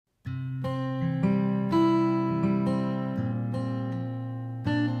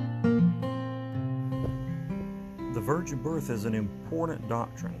virgin birth is an important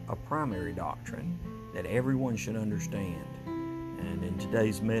doctrine, a primary doctrine that everyone should understand. And in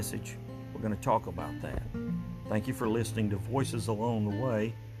today's message, we're going to talk about that. Thank you for listening to Voices Along the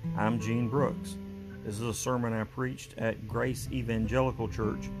Way. I'm Gene Brooks. This is a sermon I preached at Grace Evangelical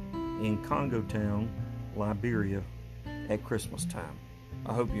Church in Congo Town, Liberia at Christmas time.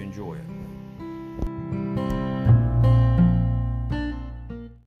 I hope you enjoy it.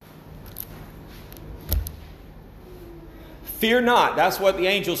 Fear not. That's what the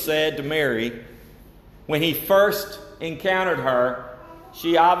angel said to Mary. When he first encountered her,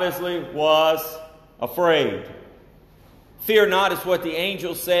 she obviously was afraid. Fear not is what the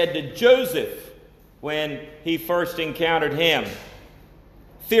angel said to Joseph when he first encountered him.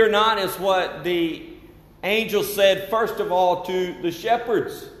 Fear not is what the angel said first of all to the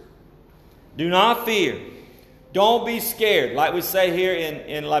shepherds. Do not fear. Don't be scared. Like we say here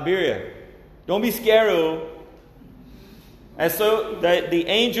in Liberia. Don't be scared. And so the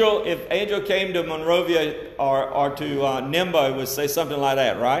angel, if angel came to Monrovia or to Nimba, would say something like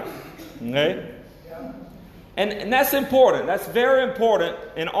that, right? Okay? And that's important. That's very important.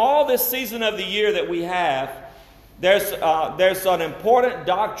 In all this season of the year that we have, there's an important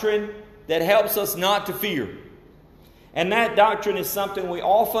doctrine that helps us not to fear. And that doctrine is something we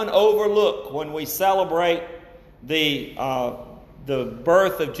often overlook when we celebrate the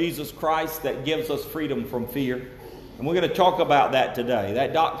birth of Jesus Christ that gives us freedom from fear. And we're going to talk about that today.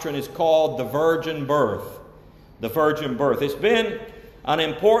 That doctrine is called the virgin birth. The virgin birth. It's been an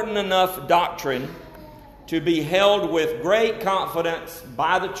important enough doctrine to be held with great confidence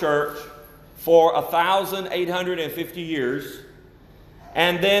by the church for 1,850 years.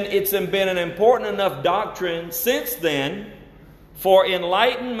 And then it's been an important enough doctrine since then for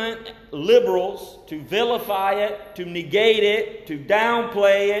Enlightenment liberals to vilify it, to negate it, to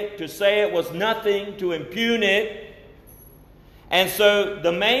downplay it, to say it was nothing, to impugn it. And so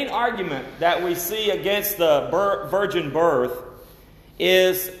the main argument that we see against the virgin birth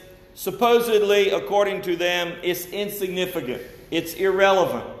is supposedly, according to them, it's insignificant. It's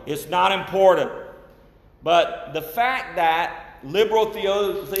irrelevant. It's not important. But the fact that liberal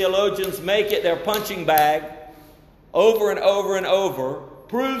theologians make it their punching bag over and over and over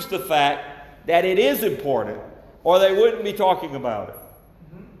proves the fact that it is important, or they wouldn't be talking about it.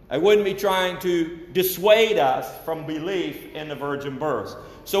 They wouldn't be trying to dissuade us from belief in the virgin birth.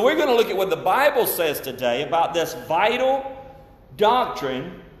 So we're going to look at what the Bible says today about this vital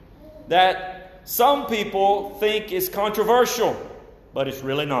doctrine that some people think is controversial, but it's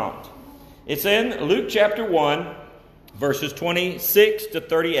really not. It's in Luke chapter 1, verses 26 to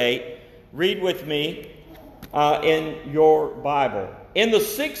 38. Read with me in your Bible. In the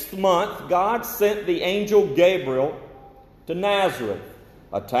 6th month, God sent the angel Gabriel to Nazareth,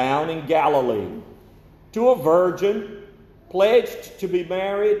 a town in Galilee, to a virgin pledged to be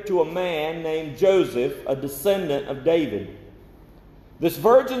married to a man named Joseph, a descendant of David. This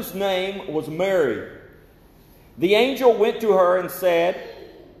virgin's name was Mary. The angel went to her and said,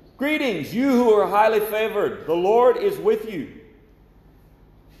 "Greetings, you who are highly favored. The Lord is with you."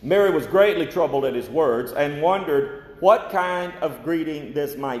 Mary was greatly troubled at his words and wondered what kind of greeting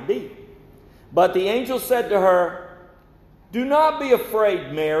this might be. But the angel said to her, "Do not be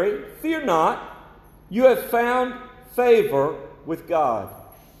afraid, Mary. Fear not. You have found favor with God.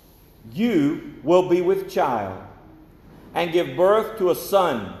 You will be with child and give birth to a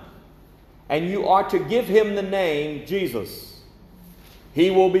son, and you are to give him the name Jesus. He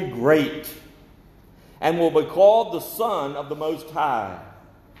will be great and will be called the Son of the Most High.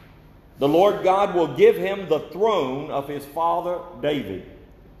 The Lord God will give him the throne of his father David,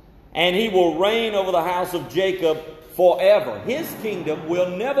 and he will reign over the house of Jacob forever. His kingdom will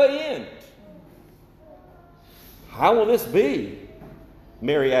never end." "How will this be?"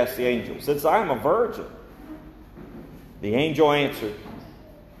 Mary asked the angel, "since I am a virgin?" The angel answered,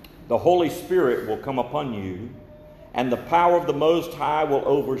 "The Holy Spirit will come upon you, and the power of the Most High will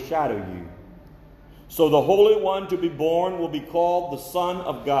overshadow you. So the Holy One to be born will be called the Son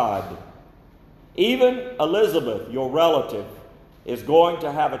of God. Even Elizabeth, your relative, is going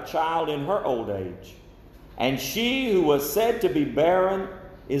to have a child in her old age. And she who was said to be barren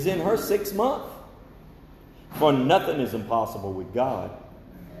is in her 6th month. For nothing is impossible with God."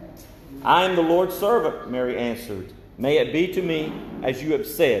 "I am the Lord's servant," Mary answered. "May it be to me as you have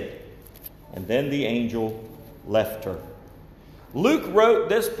said." And then the angel left her. Luke wrote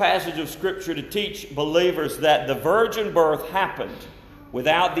this passage of Scripture to teach believers that the virgin birth happened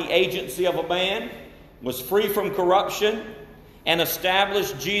without the agency of a man, was free from corruption, and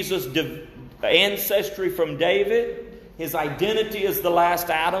established Jesus' ancestry from David, his identity as the last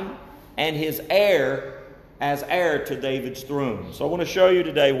Adam, and his heir as heir to David's throne. So I want to show you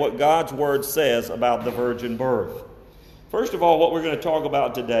today what God's Word says about the virgin birth. First of all, what we're going to talk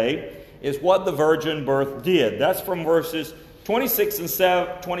about today is what the virgin birth did. That's from verses 26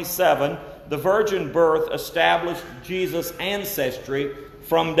 and 27. The virgin birth established Jesus' ancestry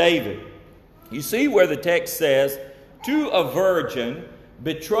from David. You see where the text says, to a virgin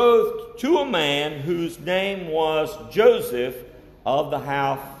betrothed to a man whose name was Joseph of the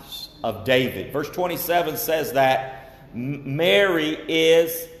house of David. Verse 27 says that Mary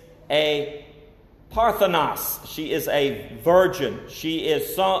is a Parthenos. She is a virgin. She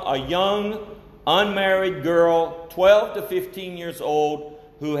is a young, unmarried girl, 12 to 15 years old,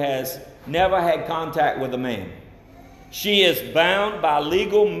 who has never had contact with a man. She is bound by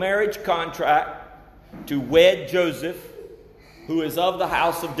legal marriage contract to wed Joseph, who is of the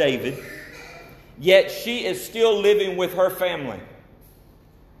house of David, yet she is still living with her family.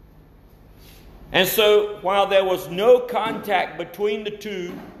 And so, while there was no contact between the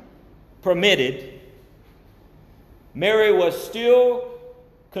two permitted, Mary was still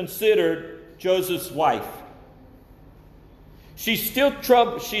considered Joseph's wife. She's still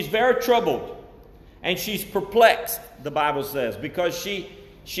troubled. She's very troubled, and she's perplexed, the Bible says, because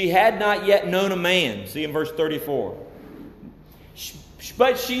she had not yet known a man. See in verse 34.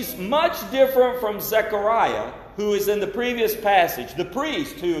 But she's much different from Zechariah, who is in the previous passage, the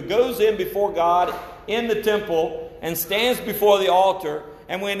priest who goes in before God in the temple and stands before the altar.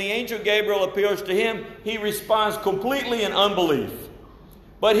 And when the angel Gabriel appears to him, he responds completely in unbelief.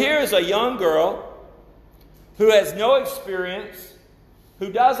 But here is a young girl who has no experience,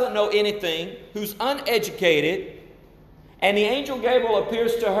 who doesn't know anything, who's uneducated, and the angel Gabriel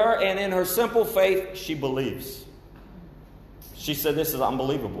appears to her, and in her simple faith, she believes. She said, this is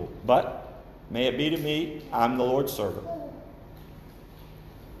unbelievable, but may it be to me, I'm the Lord's servant.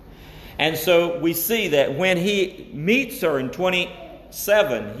 And so we see that when he meets her in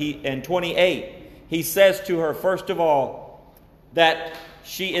 27 and 28, he says to her, first of all, that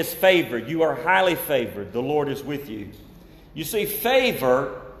she is favored. You are highly favored. The Lord is with you. You see,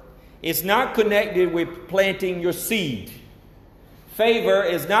 favor is not connected with planting your seed. Favor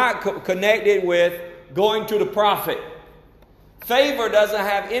is not connected with going to the prophet. Favor doesn't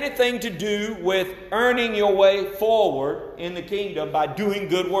have anything to do with earning your way forward in the kingdom by doing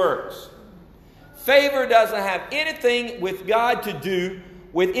good works. Favor doesn't have anything with God to do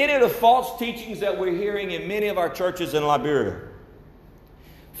with any of the false teachings that we're hearing in many of our churches in Liberia.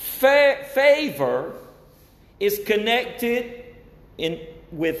 Favor is connected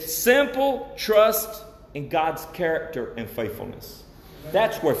with simple trust in God's character and faithfulness.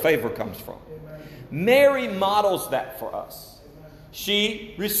 That's where favor comes from. Mary models that for us.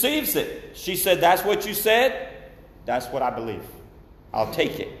 She receives it. She said, that's what you said. That's what I believe. I'll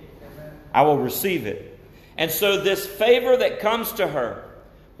take it. I will receive it. And so this favor that comes to her,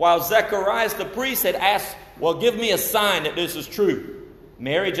 while Zechariah the priest had asked, well, give me a sign that this is true,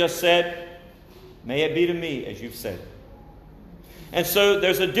 Mary just said, may it be to me as you've said. And so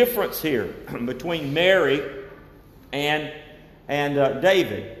there's a difference here between Mary and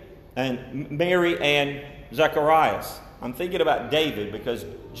David, and Mary and Zechariah. I'm thinking about David because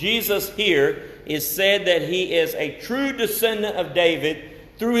Jesus here is said that he is a true descendant of David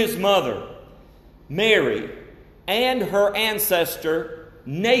through his mother, Mary, and her ancestor,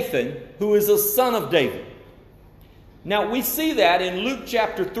 Nathan, who is a son of David. Now, we see that in Luke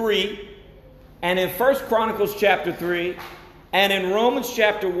chapter 3, and in 1 Chronicles chapter 3, and in Romans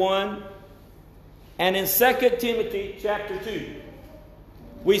chapter 1, and in 2 Timothy chapter 2.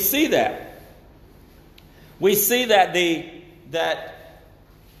 We see that. We see that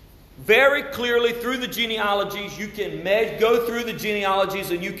very clearly through the genealogies. You can go through the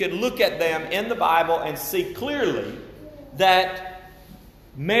genealogies and you can look at them in the Bible and see clearly that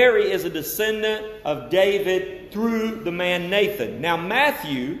Mary is a descendant of David through the man Nathan. Now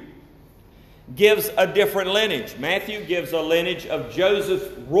Matthew gives a different lineage. Matthew gives a lineage of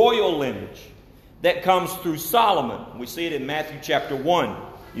Joseph's royal lineage that comes through Solomon. We see it in Matthew chapter 1.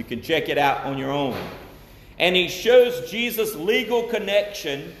 You can check it out on your own. And he shows Jesus' legal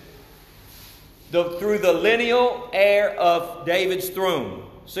connection through the lineal heir of David's throne.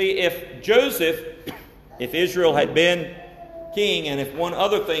 See, if Israel had been king, and if one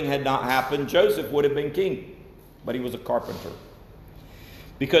other thing had not happened, Joseph would have been king. But he was a carpenter.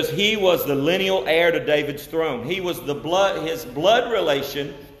 Because he was the lineal heir to David's throne. His blood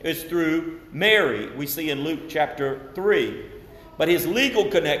relation is through Mary, we see in Luke chapter 3. But his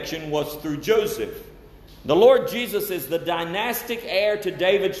legal connection was through Joseph. The Lord Jesus is the dynastic heir to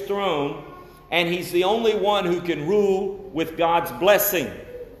David's throne, and he's the only one who can rule with God's blessing.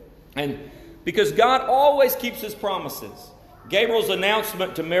 And Because God always keeps His promises. Gabriel's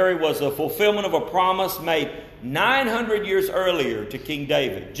announcement to Mary was a fulfillment of a promise made 900 years earlier to King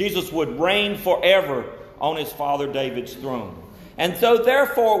David. Jesus would reign forever on his father David's throne. And so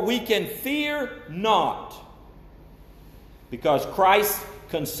therefore we can fear not, because Christ's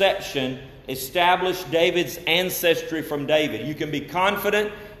conception established David's ancestry from David. You can be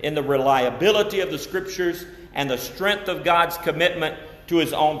confident in the reliability of the Scriptures and the strength of God's commitment to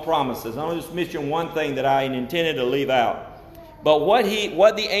His own promises. I want to just mention one thing that I intended to leave out. But what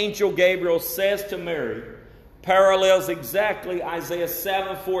the angel Gabriel says to Mary parallels exactly Isaiah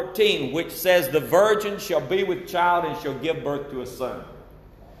 7:14, which says, "The virgin shall be with child and shall give birth to a son."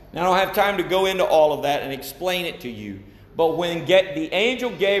 Now, I don't have time to go into all of that and explain it to you. But when the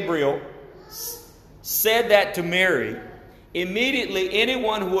angel Gabriel said that to Mary, immediately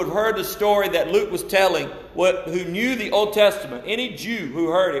anyone who had heard the story that Luke was telling, who knew the Old Testament, any Jew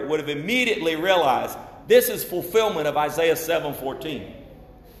who heard it would have immediately realized this is fulfillment of Isaiah 7:14.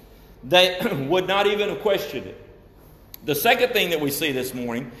 They would not even have questioned it. The second thing that we see this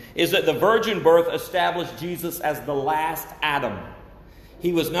morning is that the virgin birth established Jesus as the last Adam.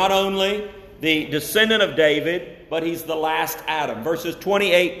 He was not only the descendant of David, but he's the last Adam. Verses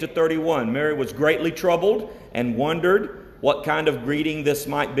 28 to 31. Mary was greatly troubled and wondered what kind of greeting this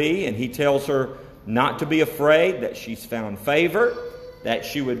might be. And he tells her not to be afraid, that she's found favor, that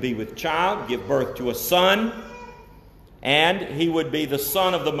she would be with child, give birth to a son, and he would be the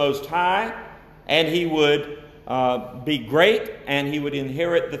Son of the Most High, and he would be great, and he would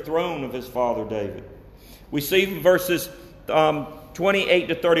inherit the throne of his father David. We see in verses 28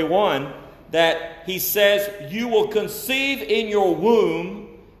 to 31 that he says, "You will conceive in your womb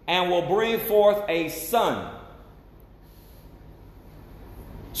and will bring forth a son."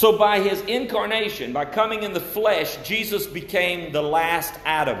 So by his incarnation, by coming in the flesh, Jesus became the last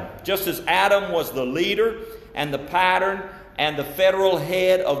Adam. Just as Adam was the leader and the pattern and the federal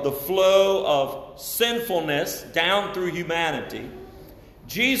head of the flow of sinfulness down through humanity,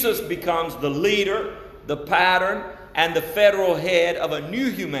 Jesus becomes the leader, the pattern, and the federal head of a new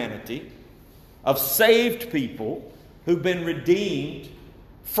humanity, of saved people who've been redeemed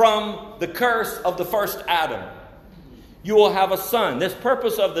from the curse of the first Adam. You will have a son. This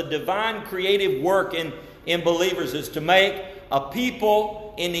purpose of the divine creative work in believers is to make a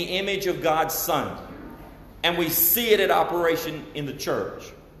people in the image of God's Son. And we see it at operation in the church.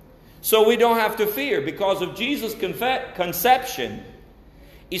 So we don't have to fear, because of Jesus' conception,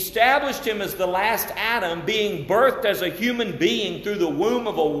 established him as the last Adam, being birthed as a human being through the womb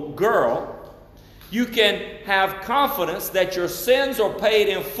of a girl. You can have confidence that your sins are paid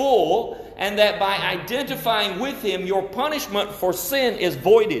in full, and that by identifying with him, your punishment for sin is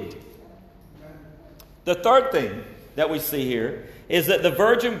voided. The third thing that we see here is that the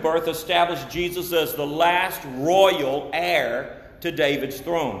virgin birth established Jesus as the last royal heir to David's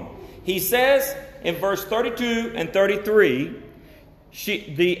throne. He says in verse 32 and 33,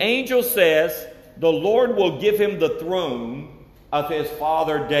 the angel says, "The Lord will give him the throne of his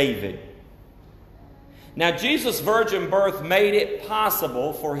father David." Now, Jesus' virgin birth made it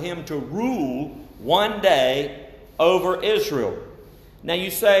possible for him to rule one day over Israel. Now, you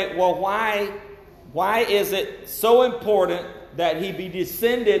say, well, why is it so important that he be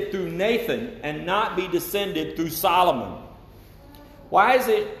descended through Nathan and not be descended through Solomon? Why is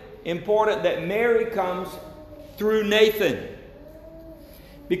it important that Mary comes through Nathan?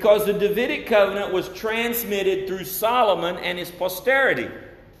 Because the Davidic covenant was transmitted through Solomon and his posterity.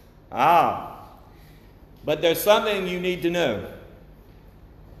 But there's something you need to know.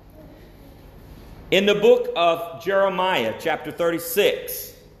 In the book of Jeremiah, chapter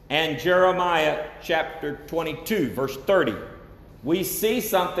 36, and Jeremiah chapter 22, verse 30, we see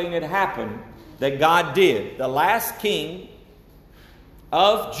something that happened that God did. The last king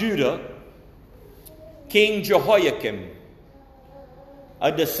of Judah, King Jehoiakim,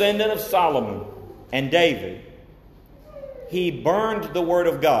 a descendant of Solomon and David, he burned the word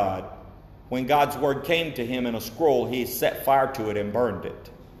of God. When God's word came to him in a scroll, he set fire to it and burned it.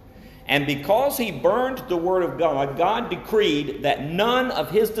 And because he burned the word of God, God decreed that none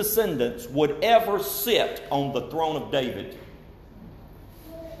of his descendants would ever sit on the throne of David.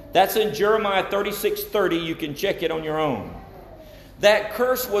 That's in Jeremiah 36:30. You can check it on your own. That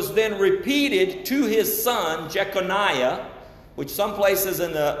curse was then repeated to his son, Jeconiah, which some places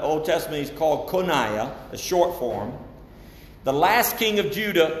in the Old Testament is called Coniah, a short form. The last king of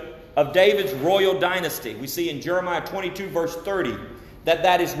Judah, of David's royal dynasty. We see in Jeremiah 22 verse 30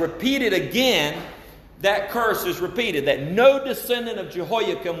 that is repeated again. That curse is repeated, that no descendant of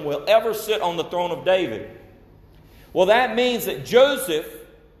Jehoiakim will ever sit on the throne of David. Well, that means that Joseph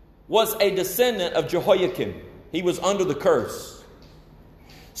was a descendant of Jehoiakim. He was under the curse.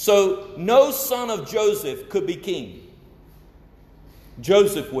 So no son of Joseph could be king.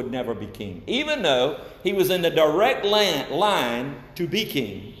 Joseph would never be king. Even though he was in the direct line to be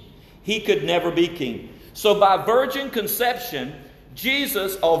king, he could never be king. So by virgin conception,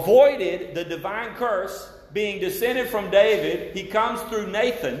 Jesus avoided the divine curse, being descended from David. He comes through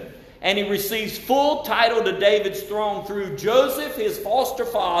Nathan, and he receives full title to David's throne through Joseph, his foster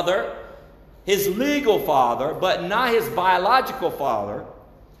father, his legal father, but not his biological father.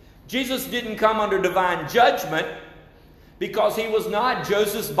 Jesus didn't come under divine judgment because he was not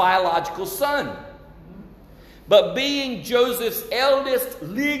Joseph's biological son. But being Joseph's eldest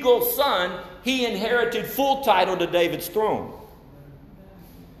legal son, he inherited full title to David's throne.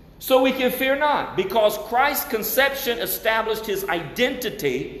 So we can fear not, because Christ's conception established his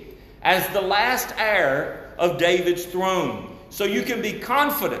identity as the last heir of David's throne. So you can be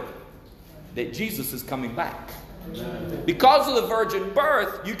confident that Jesus is coming back. Because of the virgin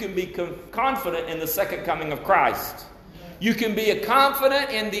birth, you can be confident in the second coming of Christ. You can be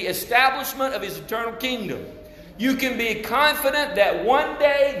confident in the establishment of his eternal kingdom. You can be confident that one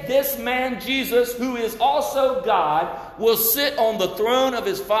day this man Jesus, who is also God, will sit on the throne of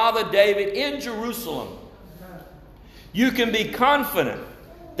his father David in Jerusalem. You can be confident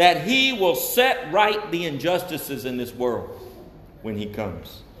that he will set right the injustices in this world when he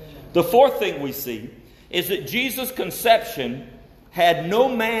comes. The fourth thing we see is that Jesus' conception had no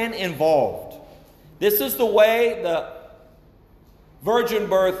man involved. This is the way the virgin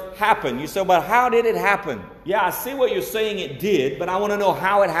birth happened. You say, but how did it happen? Yeah, I see what you're saying it did, but I want to know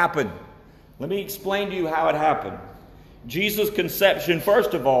how it happened. Let me explain to you how it happened. Jesus' conception,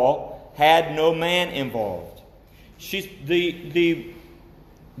 first of all, had no man involved. The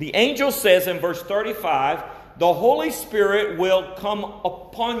angel says in verse 35, the Holy Spirit will come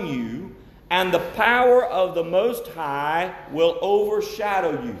upon you, and the power of the Most High will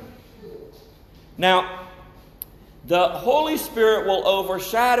overshadow you. Now, the Holy Spirit will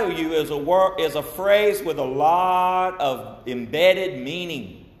overshadow you is a phrase with a lot of embedded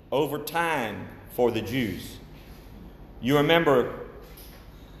meaning over time for the Jews. You remember,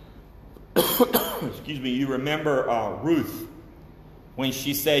 you remember Ruth when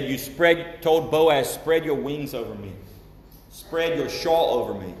she said, told Boaz, spread your wings over me. Spread your shawl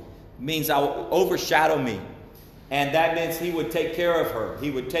over me. It means I will overshadow me. And that means he would take care of her. He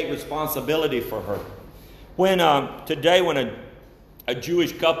would take responsibility for her. Today when a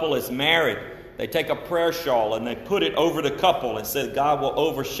Jewish couple is married, they take a prayer shawl and they put it over the couple and say, God will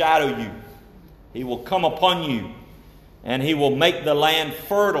overshadow you. He will come upon you. And he will make the land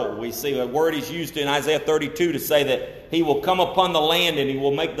fertile. We see a word is used in Isaiah 32 to say that he will come upon the land and he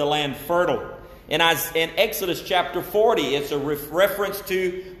will make the land fertile. In Exodus chapter 40, it's a reference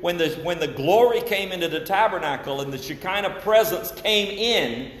to when the glory came into the tabernacle and the Shekinah presence came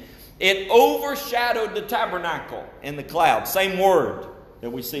in, it overshadowed the tabernacle in the cloud. Same word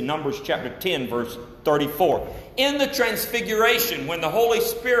that we see in Numbers chapter 10, verse 34. In the transfiguration, when the Holy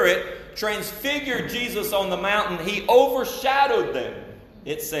Spirit transfigured Jesus on the mountain, he overshadowed them,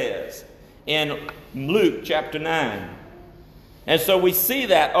 it says, in Luke chapter 9. And so we see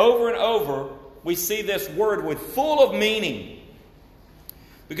that over and over. We see this word with full of meaning.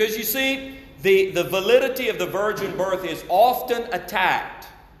 Because you see, the validity of the virgin birth is often attacked.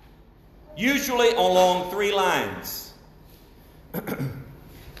 Usually along three lines.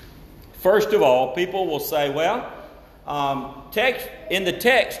 First of all, people will say, well, in the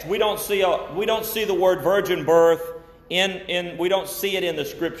text we don't see the word virgin birth we don't see it in the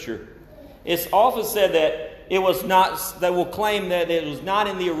Scripture. It's often said that it was not. They will claim that it was not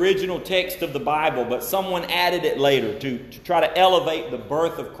in the original text of the Bible, but someone added it later to try to elevate the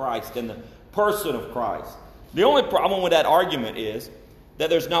birth of Christ and the person of Christ. The only problem with that argument is that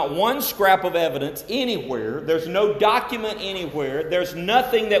there's not one scrap of evidence anywhere. There's no document anywhere. There's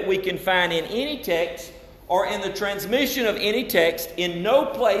nothing that we can find in any text or in the transmission of any text. In no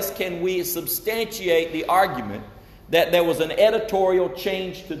place can we substantiate the argument that there was an editorial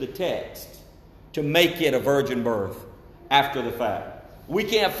change to the text to make it a virgin birth after the fact. We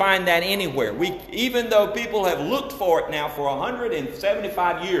can't find that anywhere. Even though people have looked for it now for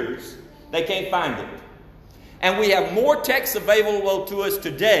 175 years, they can't find it. And we have more texts available to us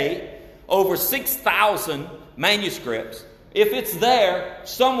today, over 6,000 manuscripts. If it's there,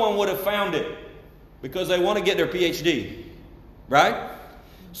 someone would have found it because they want to get their PhD, right?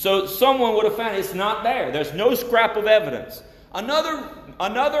 So someone would have found it. It's not there. There's no scrap of evidence. Another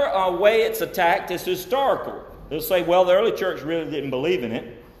way it's attacked is historical. They'll say, well, the early church really didn't believe in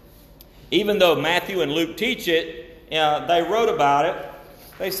it. Even though Matthew and Luke teach it, they wrote about it.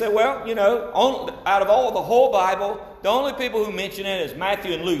 They say, well, out of all the whole Bible, the only people who mention it is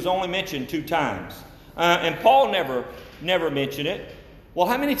Matthew and Luke. It's only mentioned 2 times. And Paul never mentioned it. Well,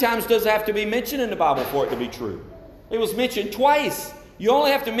 how many times does it have to be mentioned in the Bible for it to be true? It was mentioned twice. You only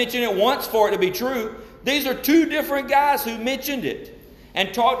have to mention it once for it to be true. These are 2 different guys who mentioned it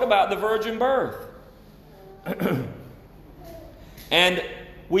and talked about the virgin birth. And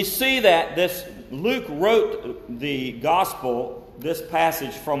we see that Luke wrote the gospel, this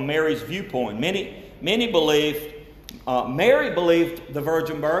passage, from Mary's viewpoint. Many believed, Mary believed the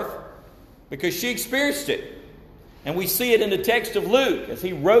virgin birth because she experienced it. And we see it in the text of Luke as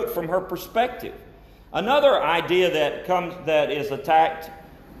he wrote from her perspective. Another idea that is attacked,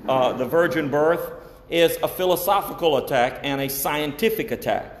 the virgin birth, is a philosophical attack and a scientific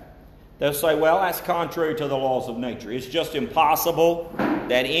attack. They'll say, well, that's contrary to the laws of nature. It's just impossible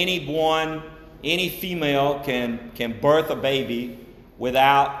that any female can birth a baby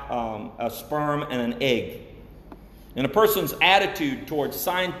without a sperm and an egg. And a person's attitude towards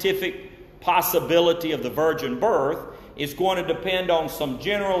scientific possibility of the virgin birth is going to depend on some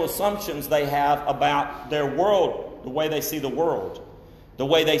general assumptions they have about their world, the way they see the world, the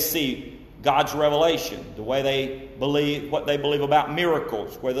way they see God's revelation, the way they believe, what they believe about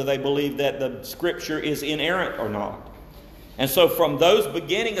miracles, whether they believe that the Scripture is inerrant or not. And so from those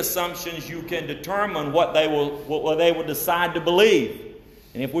beginning assumptions, you can determine what they will decide to believe.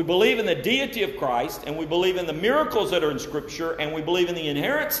 And if we believe in the deity of Christ, and we believe in the miracles that are in Scripture, and we believe in the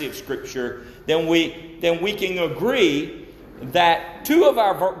inerrancy of Scripture, then we can agree that 2 of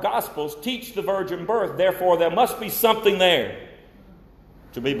our Gospels teach the virgin birth. Therefore, there must be something there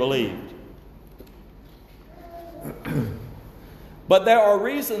to be believed. But there are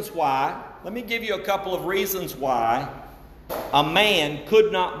reasons why. Let me give you a couple of reasons why a man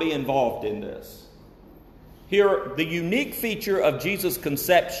could not be involved in this. Here, the unique feature of Jesus'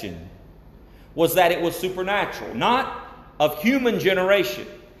 conception was that it was supernatural, not of human generation.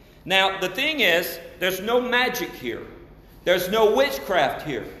 Now, the thing is, there's no magic here. There's no witchcraft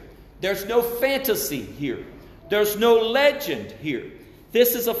here. There's no fantasy here. There's no legend here.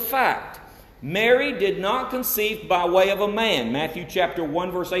 This is a fact. Mary did not conceive by way of a man. Matthew chapter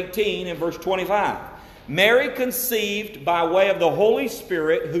 1, verse 18 and verse 25. Mary conceived by way of the Holy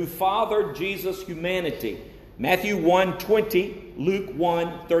Spirit who fathered Jesus' humanity. Matthew 1:20, Luke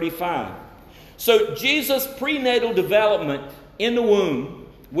 1:35. So Jesus' prenatal development in the womb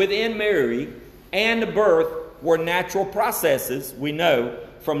within Mary and the birth were natural processes, we know,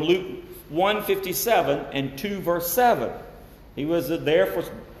 from Luke 1:57 and 2 verse 7.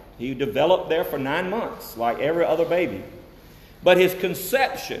 He developed there for 9 months, like every other baby. But his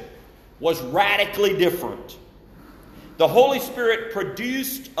conception was radically different. The Holy Spirit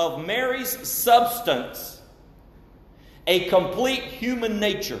produced of Mary's substance a complete human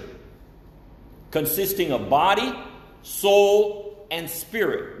nature, consisting of body, soul, and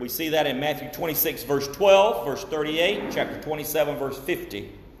spirit. We see that in Matthew 26, verse 12, verse 38, chapter 27, verse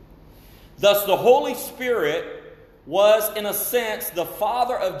 50. Thus, the Holy Spirit was, in a sense, the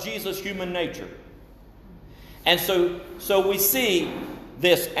father of Jesus' human nature. And so we see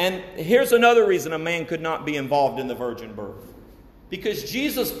this. And here's another reason a man could not be involved in the virgin birth. Because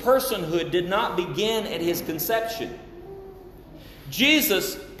Jesus' personhood did not begin at his conception.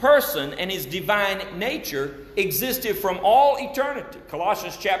 Jesus' person and his divine nature existed from all eternity.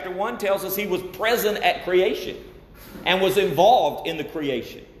 Colossians chapter 1 tells us he was present at creation and was involved in the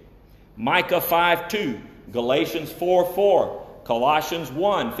creation. Micah 5:2, Galatians 4:4, Colossians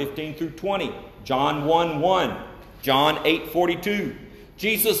 1:15 through 20, John 1:1, John 8:42.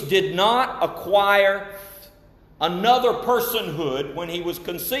 Jesus did not acquire another personhood when he was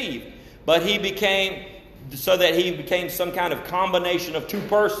conceived, but he became some kind of combination of 2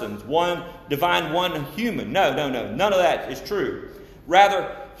 persons, one divine, one human. No. None of that is true. Rather,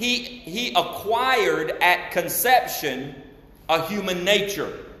 he acquired at conception a human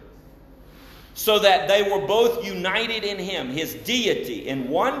nature, so that they were both united in him, his deity, in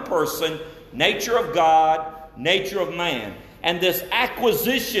one person, nature of God, nature of man. And this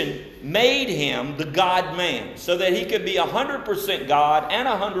acquisition made him the God-man, so that he could be 100% God and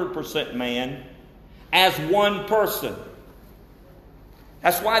 100% man as one person.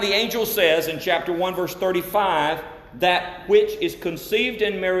 That's why the angel says in chapter 1, verse 35, that which is conceived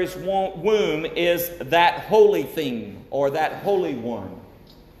in Mary's womb is that holy thing, or that holy one.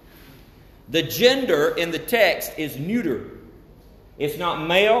 The gender in the text is neuter. It's not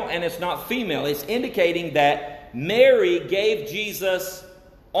male and it's not female. It's indicating that Mary gave Jesus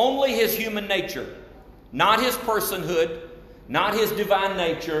only his human nature, not his personhood, not his divine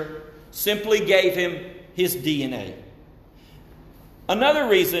nature, simply gave him his DNA. Another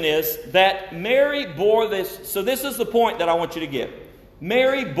reason is that Mary bore this. So this is the point that I want you to get.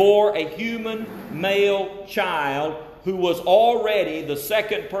 Mary bore a human male child who was already the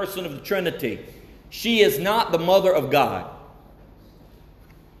second person of the Trinity. She is not the mother of God.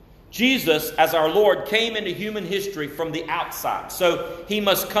 Jesus, as our Lord, came into human history from the outside. So He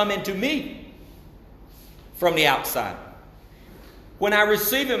must come into me from the outside. When I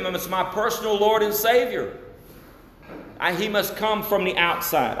receive Him as my personal Lord and Savior, He must come from the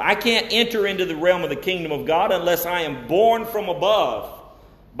outside. I can't enter into the realm of the kingdom of God unless I am born from above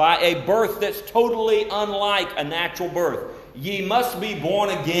by a birth that's totally unlike a natural birth. Ye must be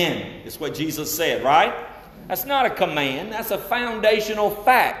born again, is what Jesus said, right? That's not a command. That's a foundational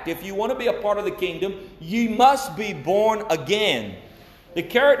fact. If you want to be a part of the kingdom, ye must be born again. The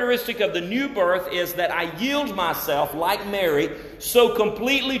characteristic of the new birth is that I yield myself, like Mary, so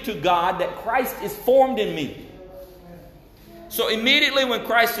completely to God that Christ is formed in me. So immediately when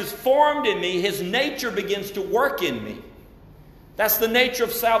Christ is formed in me, His nature begins to work in me. That's the nature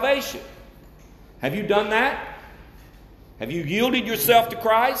of salvation. Have you done that? Have you yielded yourself to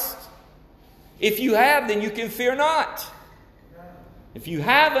Christ? If you have, then you can fear not. If you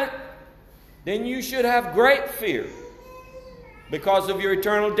haven't, then you should have great fear because of your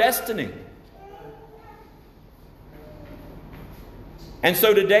eternal destiny. And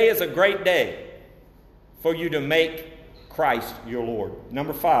so today is a great day for you to make Christ your Lord.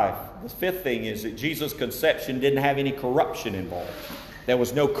 Number 5, the fifth thing is that Jesus' conception didn't have any corruption involved. There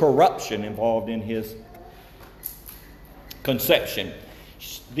was no corruption involved in His conception.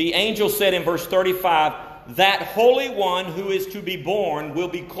 The angel said in verse 35, that Holy One who is to be born will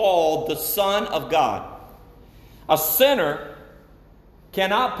be called the Son of God. A sinner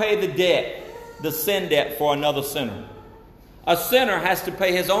cannot pay the debt, the sin debt for another sinner. A sinner has to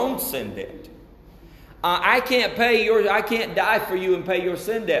pay his own sin debt. I can't die for you and pay your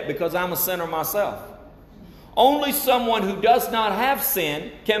sin debt because I'm a sinner myself. Only someone who does not have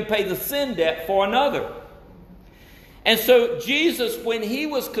sin can pay the sin debt for another. And so Jesus, when He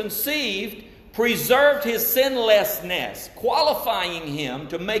was conceived, preserved His sinlessness, qualifying Him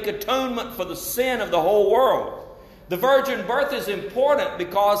to make atonement for the sin of the whole world. The virgin birth is important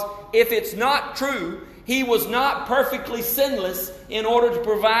because if it's not true, He was not perfectly sinless in order to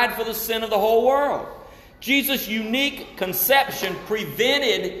provide for the sin of the whole world. Jesus' unique conception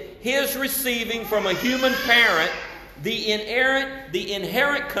prevented His receiving from a human parent the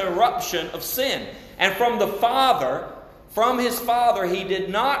inherent corruption of sin. And from His Father, He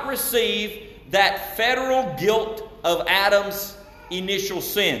did not receive that federal guilt of Adam's initial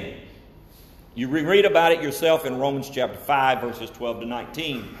sin. You read about it yourself in Romans chapter 5, verses 12 to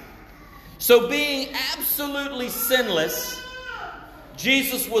 19. So being absolutely sinless,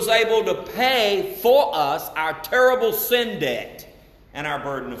 Jesus was able to pay for us our terrible sin debt and our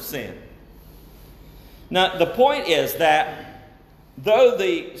burden of sin. Now, the point is that though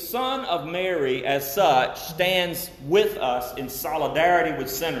the Son of Mary as such stands with us in solidarity with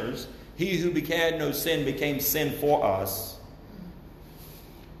sinners, He who had no sin became sin for us.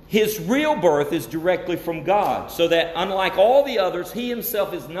 His real birth is directly from God, so that unlike all the others, He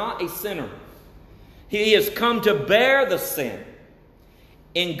Himself is not a sinner. He has come to bear the sin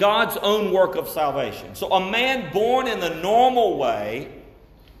in God's own work of salvation. So a man born in the normal way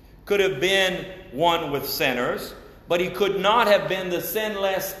could have been one with sinners, but he could not have been the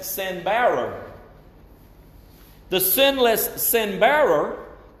sinless sin-bearer. The sinless sin-bearer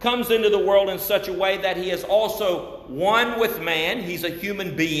comes into the world in such a way that he is also one with man. He's a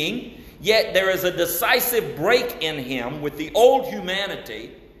human being, yet there is a decisive break in him with the old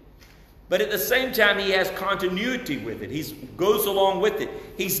humanity. But at the same time, he has continuity with it. He goes along with it.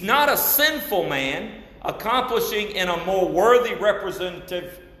 He's not a sinful man accomplishing in a more worthy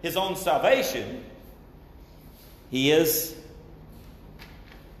representative his own salvation. He is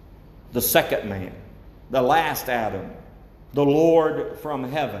the second man, the last Adam, the Lord from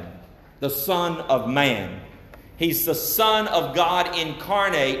heaven, the Son of Man. He's the Son of God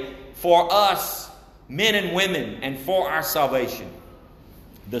incarnate for us, men and women, and for our salvation.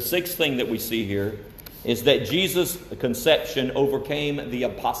 The sixth thing that we see here is that Jesus' conception overcame the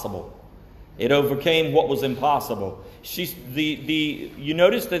impossible. It overcame what was impossible. You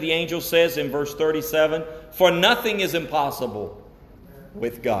notice that the angel says in verse 37, for nothing is impossible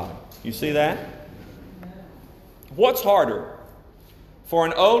with God. You see that? What's harder? For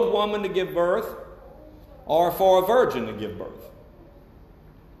an old woman to give birth or for a virgin to give birth?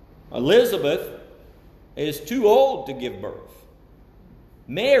 Elizabeth is too old to give birth.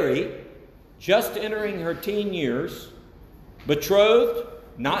 Mary, just entering her teen years, betrothed,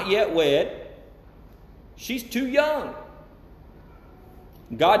 not yet wed, she's too young.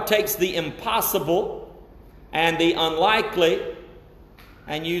 God takes the impossible and the unlikely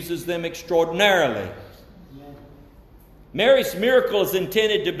and uses them extraordinarily. Mary's miracle is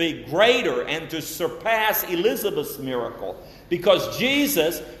intended to be greater and to surpass Elizabeth's miracle because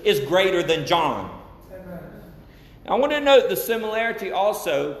Jesus is greater than John. I want to note the similarity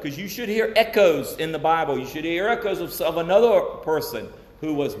also, because you should hear echoes in the Bible. You should hear echoes of another person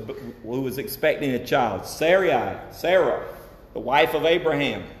who was expecting a child. Sarah, the wife of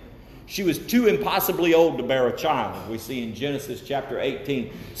Abraham. She was too impossibly old to bear a child, we see in Genesis chapter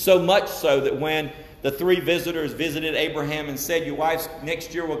 18. So much so that when the three visitors visited Abraham and said, your wife's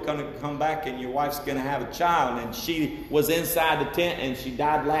next year will come back and your wife's going to have a child. And she was inside the tent and she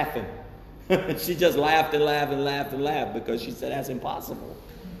died laughing. She just laughed and laughed and laughed and laughed because she said, that's impossible.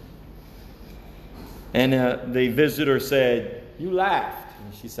 And the visitor said, you laughed.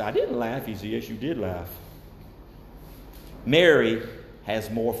 And she said, I didn't laugh. He said, yes, you did laugh. Mary has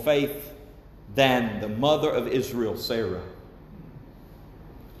more faith than the mother of Israel, Sarah,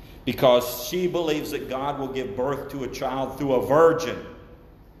 because she believes that God will give birth to a child through a virgin.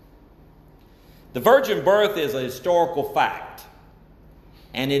 The virgin birth is a historical fact,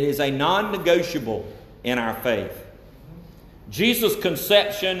 and it is a non-negotiable in our faith. Jesus'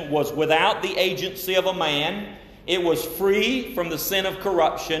 conception was without the agency of a man. It was free from the sin of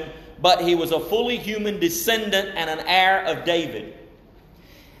corruption, but he was a fully human descendant and an heir of David.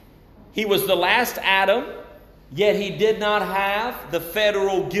 He was the last Adam, yet he did not have the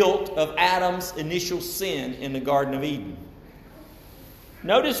federal guilt of Adam's initial sin in the Garden of Eden.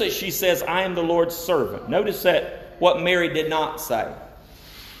 Notice that she says, I am the Lord's servant. Notice that what Mary did not say.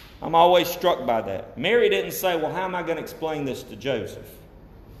 I'm always struck by that. Mary didn't say, well, how am I going to explain this to Joseph?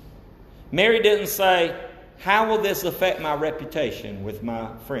 Mary didn't say, how will this affect my reputation with my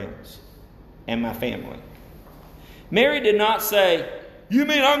friends and my family? Mary did not say, you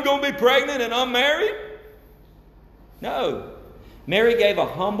mean I'm going to be pregnant and unmarried? No. Mary gave a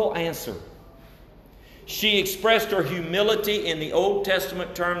humble answer. She expressed her humility in the Old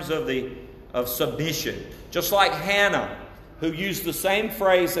Testament terms of submission. Just like Hannah, who used the same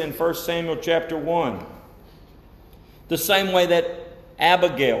phrase in 1 Samuel chapter 1. The same way that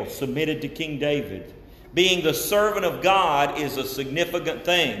Abigail submitted to King David. Being the servant of God is a significant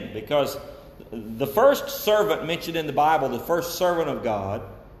thing, because the first servant mentioned in the Bible, the first servant of God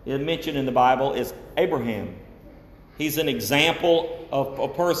mentioned in the Bible is Abraham. He's an example of a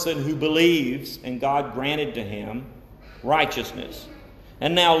person who believes and God granted to him righteousness.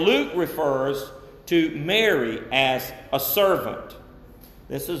 And now Luke refers to Mary as a servant.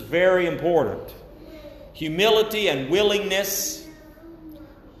 This is very important. Humility and willingness.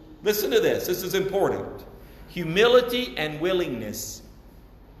 Listen to this. This is important. Humility and willingness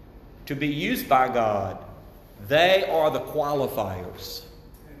to be used by God, they are the qualifiers.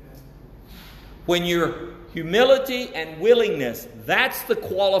 When your humility and willingness, that's the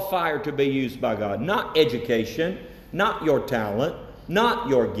qualifier to be used by God. Not education, not your talent, not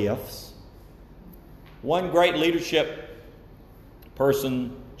your gifts. One great leadership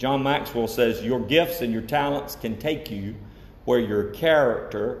person, John Maxwell, says, your gifts and your talents can take you where your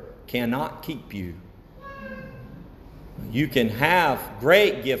character cannot keep you. You can have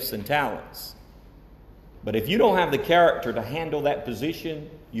great gifts and talents, but if you don't have the character to handle that position,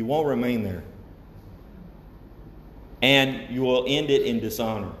 you won't remain there. And you will end it in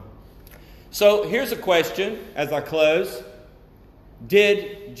dishonor. So here's a question as I close.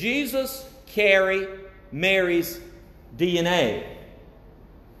 Did Jesus carry Mary's DNA?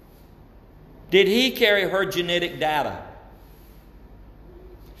 Did he carry her genetic data?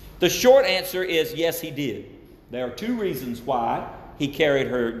 The short answer is yes, he did. There are two reasons why he carried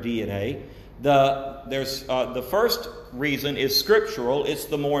her DNA. The first reason is scriptural. It's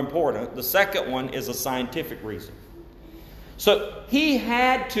the more important. The second one is a scientific reason. So he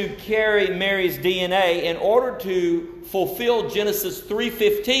had to carry Mary's DNA in order to fulfill Genesis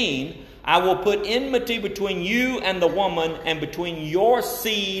 3:15. I will put enmity between you and the woman, and between your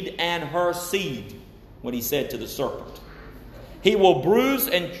seed and her seed, what he said to the serpent. He will bruise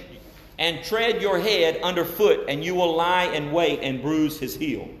and tread your head underfoot, and you will lie in wait and bruise his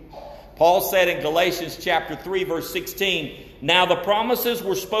heel. Paul said in Galatians chapter 3, verse 16, now the promises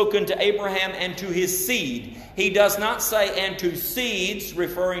were spoken to Abraham and to his seed. He does not say, and to seeds,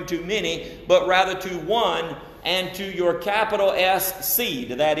 referring to many, but rather to one, and to your capital S seed,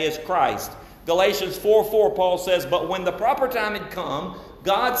 that is Christ. Galatians 4:4, Paul says, but when the proper time had come,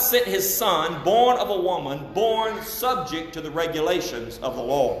 God sent his son, born of a woman, born subject to the regulations of the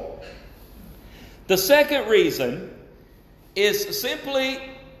law. The second reason is simply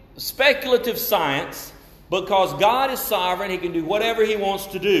speculative science Because God is sovereign, He can do whatever He wants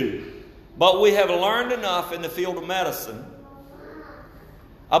to do. But we have learned enough in the field of medicine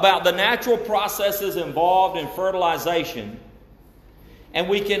about the natural processes involved in fertilization, and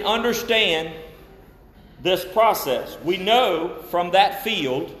we can understand this process. We know from that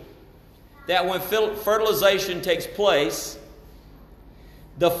field that when fertilization takes place,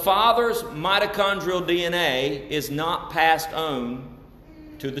 the father's mitochondrial DNA is not passed on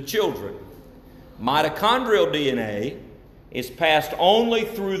to the children. Mitochondrial DNA is passed only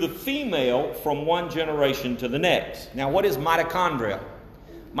through the female from one generation to the next. Now, what is mitochondria?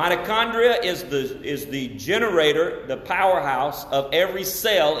 Mitochondria is the generator, the powerhouse of every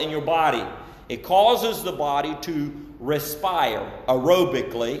cell in your body. It causes the body to respire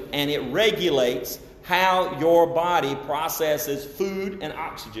aerobically, and it regulates how your body processes food and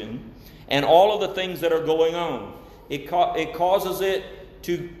oxygen and all of the things that are going on. It causes it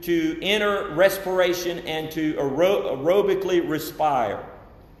to enter respiration and to aerobically respire.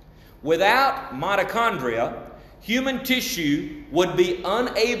 Without mitochondria, human tissue would be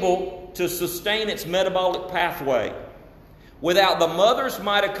unable to sustain its metabolic pathway. Without the mother's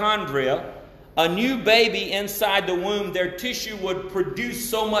mitochondria, a new baby inside the womb, their tissue would produce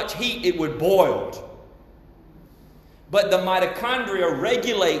so much heat it would boil. But the mitochondria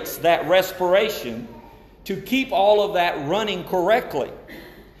regulates that respiration to keep all of that running correctly.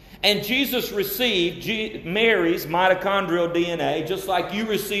 And Jesus received Mary's mitochondrial DNA, just like you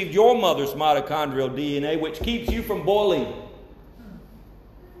received your mother's mitochondrial DNA, which keeps you from boiling.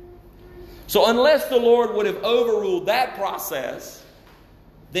 So unless the Lord would have overruled that process,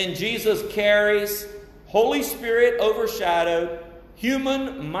 then Jesus carries Holy Spirit overshadowed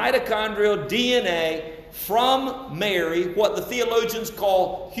human mitochondrial DNA from Mary, what the theologians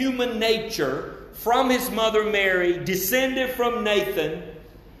call human nature, from his mother Mary, descended from Nathan,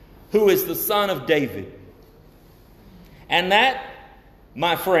 who is the son of David. And that,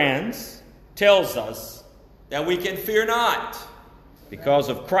 my friends, tells us that we can fear not, because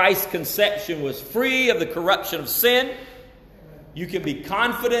of Christ's conception was free of the corruption of sin. You can be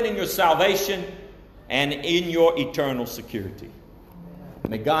confident in your salvation and in your eternal security.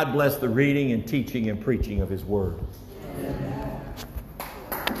 May God bless the reading and teaching and preaching of His Word.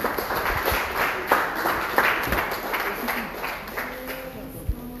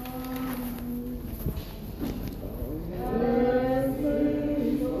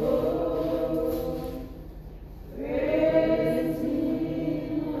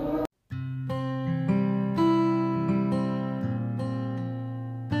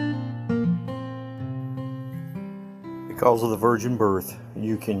 Because of the virgin birth,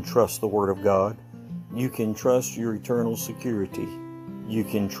 you can trust the Word of God. You can trust your eternal security. You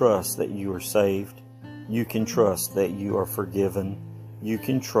can trust that you are saved. You can trust that you are forgiven. You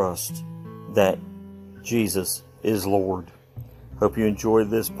can trust that Jesus is Lord. Hope you enjoyed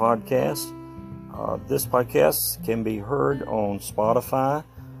this podcast. This podcast can be heard on Spotify,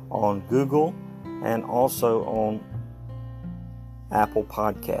 on Google, and also on Apple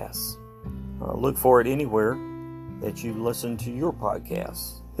Podcasts. Look for it anywhere that you listen to your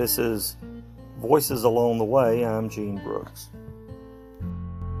podcasts. This is Voices Along the Way. I'm Gene Brooks.